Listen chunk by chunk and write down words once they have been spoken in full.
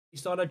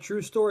Based on a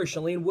true story,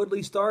 Shailene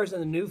Woodley stars in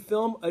the new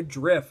film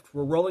Adrift.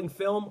 We're rolling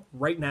film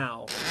right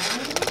now.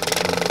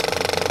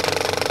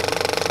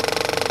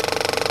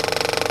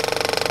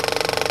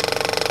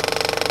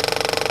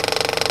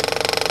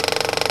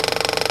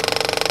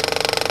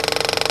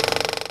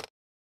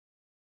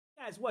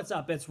 Guys, what's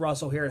up? It's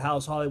Russell here at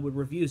Howell's Hollywood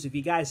Reviews. If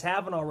you guys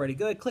haven't already,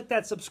 go ahead, click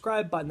that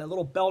subscribe button, that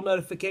little bell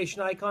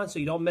notification icon so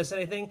you don't miss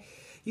anything.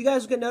 You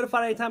guys will get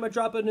notified anytime I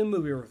drop a new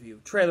movie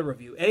review, trailer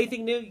review,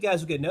 anything new, you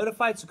guys will get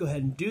notified, so go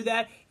ahead and do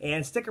that,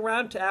 and stick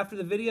around to after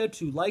the video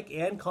to like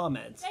and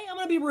comment. Today I'm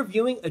going to be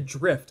reviewing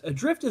Adrift.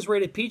 Adrift is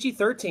rated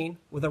PG-13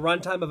 with a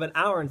runtime of 1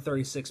 hour and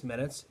 36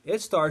 minutes.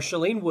 It stars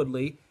Shailene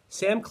Woodley,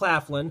 Sam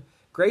Claflin,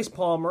 Grace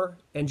Palmer,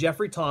 and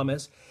Jeffrey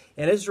Thomas,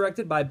 and is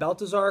directed by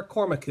Baltasar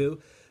Kormakur,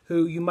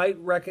 who you might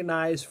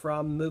recognize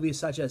from movies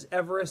such as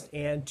Everest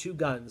and Two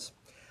Guns.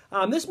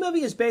 This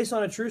movie is based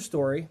on a true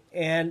story,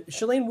 and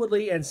Shailene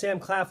Woodley and Sam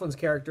Claflin's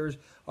characters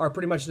are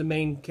pretty much the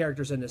main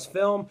characters in this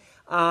film.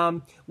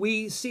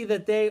 We see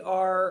that they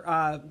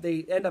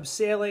end up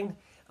sailing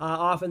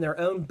off in their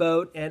own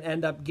boat and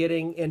end up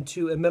getting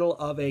into the middle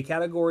of a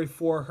Category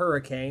 4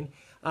 hurricane.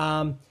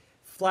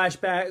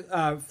 Flashback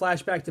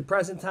to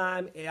present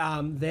time.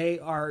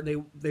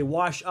 They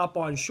wash up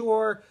on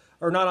shore.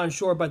 Or not on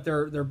shore, but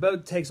their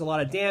boat takes a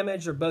lot of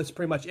damage. Their boat's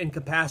pretty much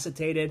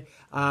incapacitated,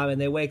 and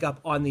they wake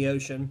up on the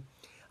ocean,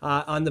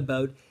 on the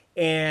boat.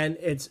 And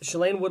it's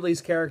Shailene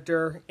Woodley's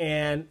character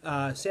and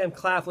Sam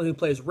Claflin, who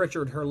plays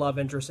Richard, her love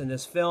interest in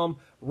this film.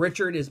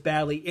 Richard is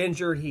badly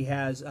injured. He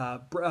has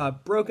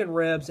broken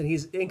ribs, and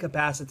he's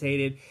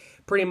incapacitated.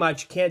 Pretty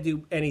much can't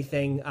do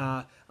anything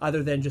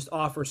other than just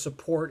offer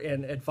support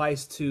and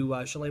advice to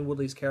Shailene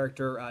Woodley's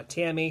character,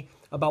 Tammy,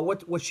 about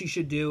what she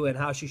should do and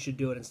how she should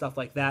do it and stuff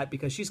like that,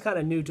 because she's kind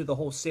of new to the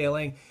whole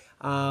sailing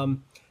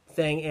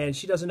thing, and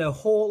she doesn't know a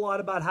whole lot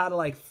about how to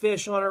like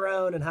fish on her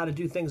own and how to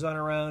do things on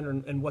her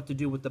own and what to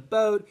do with the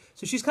boat.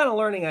 So she's kind of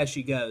learning as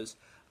she goes.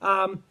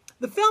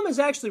 The film is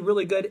actually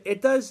really good.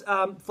 It does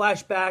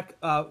flashback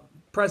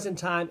present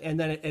time, and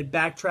then it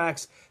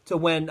backtracks to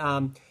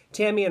when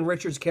Tammy and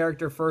Richard's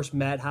character first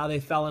met, how they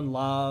fell in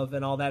love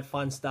and all that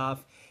fun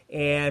stuff.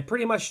 And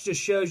pretty much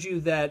just shows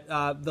you that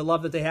the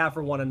love that they have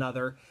for one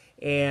another.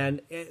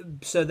 And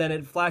so then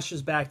it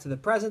flashes back to the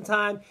present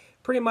time.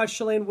 Pretty much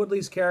Shailene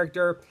Woodley's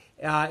character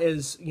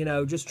is,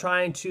 just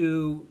trying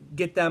to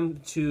get them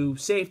to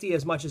safety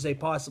as much as they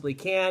possibly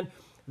can.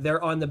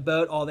 They're on the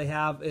boat. All they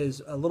have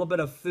is a little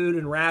bit of food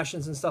and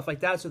rations and stuff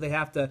like that. So they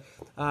have to,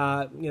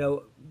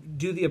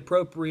 do the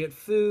appropriate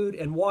food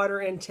and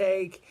water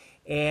intake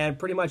and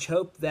pretty much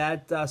hope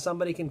that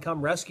somebody can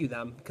come rescue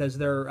them, because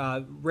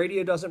their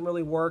radio doesn't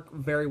really work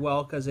very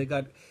well because they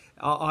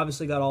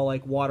obviously got all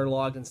like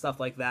waterlogged and stuff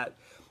like that.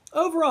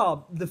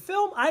 Overall, the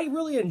film I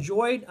really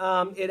enjoyed.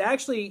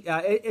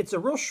 It's a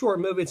real short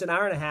movie. It's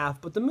 1.5 hours,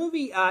 but the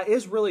movie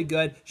is really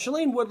good.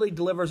 Shailene Woodley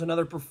delivers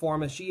another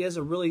performance. She is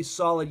a really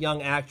solid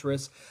young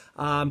actress.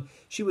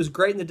 She was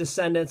great in The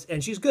Descendants,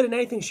 and she's good in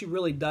anything she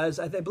really does.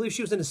 I believe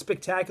she was in A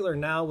Spectacular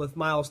Now with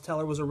Miles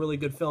Teller, was a really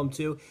good film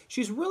too.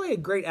 She's really a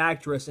great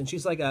actress, and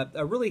she's like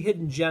a really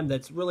hidden gem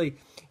that's really,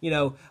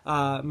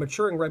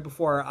 maturing right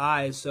before our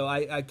eyes. So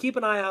I keep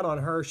an eye out on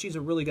her. She's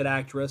a really good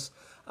actress.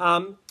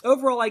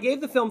 Overall, I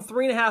gave the film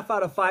 3.5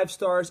 out of 5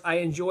 stars. I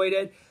enjoyed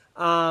it.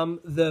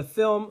 The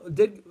film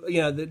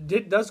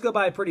does go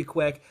by pretty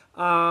quick,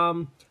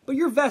 but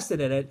you're vested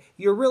in it.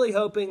 You're really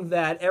hoping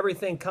that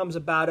everything comes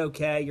about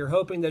okay. You're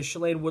hoping that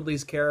Shailene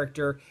Woodley's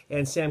character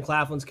and Sam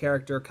Claflin's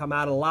character come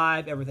out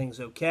alive. Everything's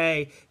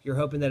okay. You're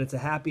hoping that it's a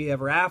happy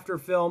ever after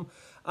film.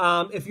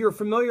 If you're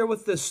familiar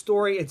with this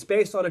story, it's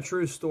based on a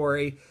true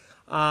story.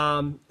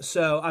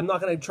 So I'm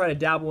not going to try to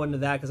dabble into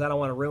that because I don't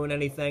want to ruin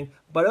anything.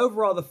 But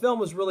overall, the film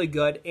was really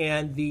good,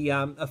 and the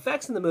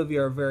effects in the movie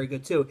are very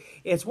good too.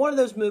 It's one of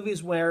those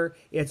movies where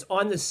it's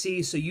on the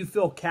sea, so you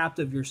feel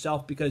captive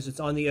yourself because it's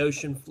on the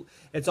ocean.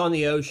 It's on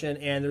the ocean,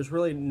 and there's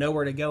really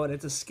nowhere to go, and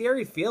it's a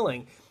scary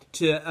feeling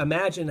to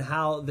imagine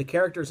how the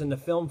characters in the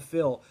film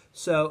feel.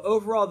 So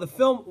overall, the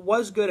film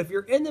was good. If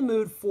you're in the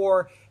mood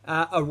for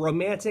a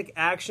romantic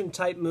action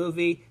type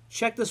movie,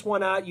 check this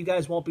one out. You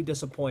guys won't be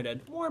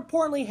disappointed. More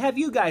importantly, have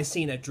you guys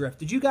seen Adrift?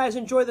 Did you guys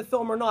enjoy the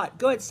film or not?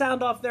 Go ahead,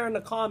 sound off there in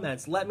the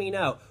comments. Let me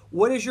know.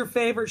 What is your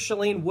favorite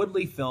Shailene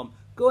Woodley film?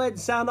 Go ahead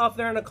and sound off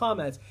there in the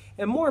comments.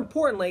 And more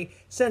importantly,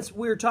 since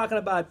we're talking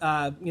about,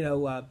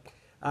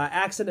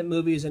 accident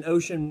movies and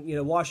ocean,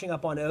 washing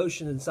up on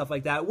oceans and stuff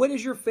like that, what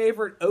is your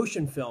favorite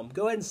ocean film?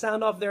 Go ahead and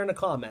sound off there in the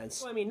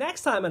comments.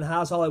 Next time on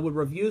How's Hollywood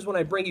Reviews, when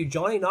I bring you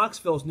Johnny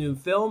Knoxville's new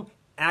film,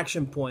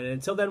 Action Point. And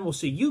until then, we'll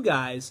see you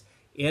guys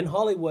in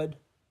Hollywood.